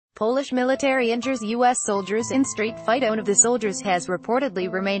Polish military injures U.S. soldiers in street fight. One of the soldiers has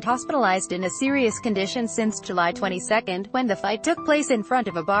reportedly remained hospitalized in a serious condition since July 22, when the fight took place in front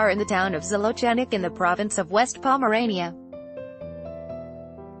of a bar in the town of Złocieniec in the province of West Pomerania.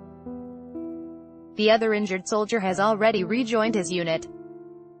 The other injured soldier has already rejoined his unit.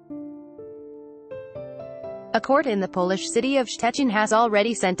 A court in the Polish city of Szczecin has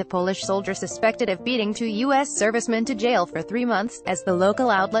already sent a Polish soldier suspected of beating two U.S. servicemen to jail for 3 months, as the local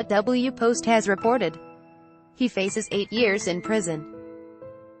outlet W Post has reported. He faces 8 years in prison.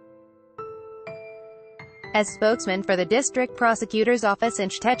 As spokesman for the district prosecutor's office in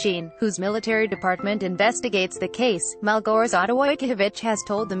Szczecin, whose military department investigates the case, Malgorzata Wojciechowicz has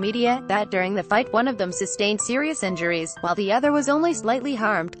told the media that during the fight one of them sustained serious injuries, while the other was only slightly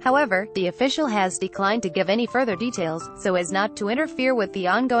harmed. However, the official has declined to give any further details, so as not to interfere with the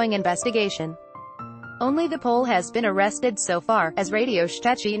ongoing investigation. Only the Pole has been arrested so far. As Radio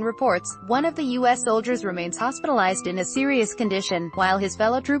Szczecin reports, one of the U.S. soldiers remains hospitalized in a serious condition, while his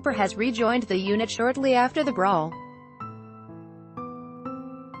fellow trooper has rejoined the unit shortly after the brawl.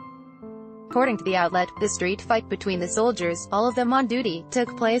 According to the outlet, the street fight between the soldiers, all of them on duty,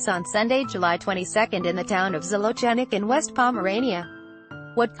 took place on Sunday, July 22 in the town of Złocieniec in West Pomerania.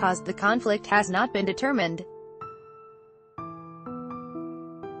 What caused the conflict has not been determined.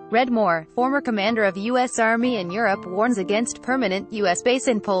 Read more. Former commander of U.S. Army in Europe warns against permanent U.S. base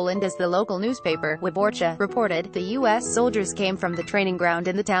in Poland. As the local newspaper, Wyborcza, reported, the U.S. soldiers came from the training ground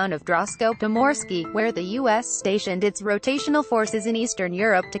in the town of Drosko Pomorski, where the U.S. stationed its rotational forces in Eastern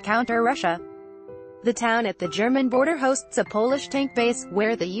Europe to counter Russia. The town at the German border hosts a Polish tank base,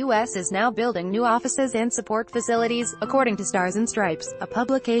 where the U.S. is now building new offices and support facilities, according to Stars and Stripes, a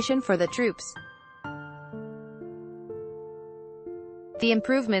publication for the troops. The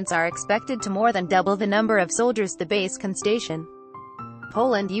improvements are expected to more than double the number of soldiers the base can station.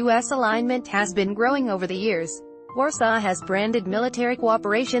 Poland-U.S. alignment has been growing over the years. Warsaw has branded military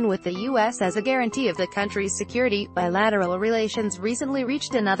cooperation with the U.S. as a guarantee of the country's security. Bilateral relations recently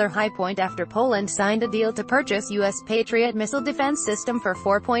reached another high point after Poland signed a deal to purchase U.S. Patriot missile defense system for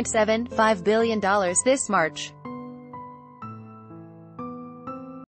 $4.75 billion this March.